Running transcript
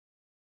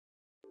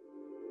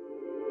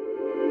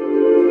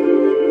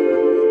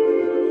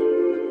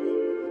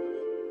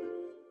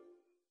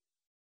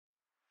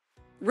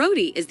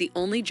Roade is the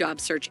only job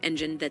search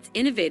engine that's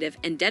innovative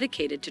and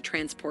dedicated to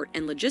transport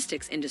and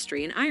logistics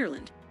industry in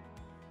Ireland.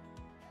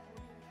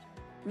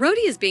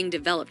 Roade is being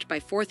developed by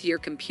fourth-year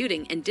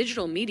computing and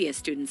digital media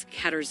students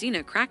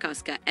Katarzyna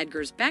Krakowska,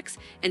 Edgars Becs,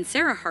 and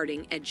Sarah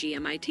Harding at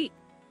GMIT,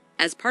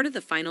 as part of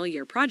the final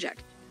year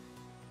project.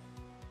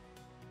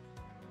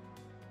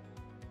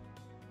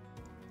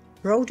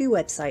 Roade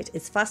website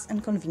is fast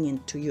and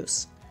convenient to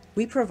use.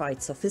 We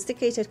provide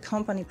sophisticated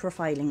company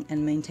profiling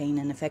and maintain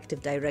an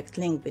effective direct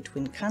link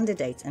between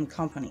candidates and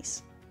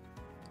companies.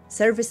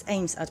 Service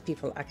aims at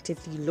people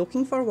actively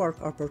looking for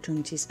work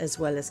opportunities as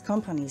well as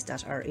companies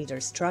that are either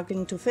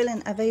struggling to fill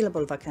in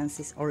available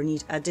vacancies or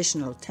need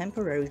additional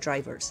temporary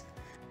drivers.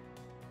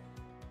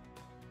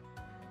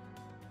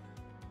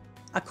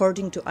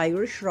 According to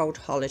Irish Road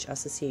Haulage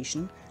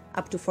Association,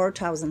 up to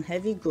 4,000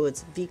 heavy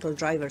goods vehicle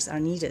drivers are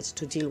needed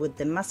to deal with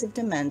the massive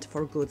demand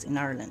for goods in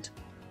Ireland.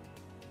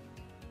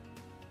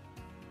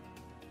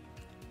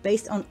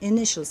 Based on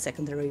initial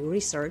secondary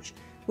research,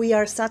 we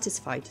are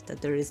satisfied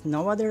that there is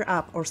no other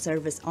app or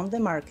service on the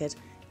market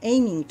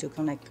aiming to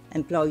connect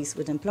employees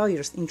with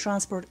employers in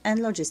transport and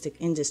logistic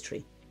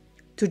industry.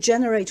 To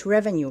generate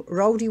revenue,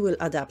 Roade will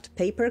adapt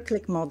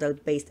pay-per-click model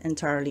based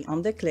entirely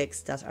on the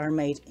clicks that are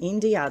made in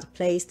the ad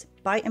placed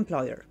by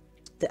employer.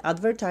 The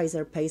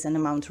advertiser pays an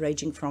amount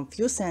ranging from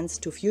few cents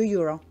to few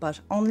euro, but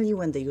only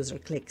when the user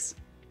clicks.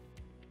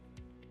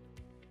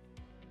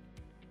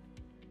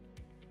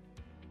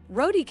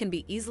 Roade can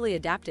be easily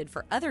adapted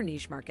for other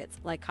niche markets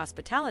like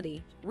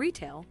hospitality,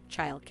 retail,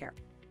 childcare.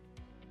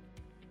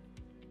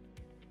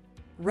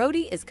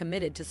 Roade is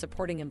committed to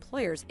supporting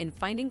employers in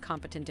finding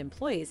competent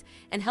employees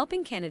and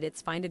helping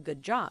candidates find a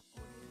good job.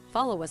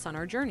 Follow us on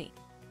our journey.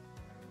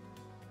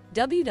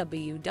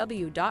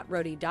 www.roade.ie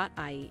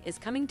is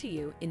coming to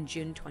you in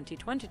June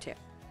 2022.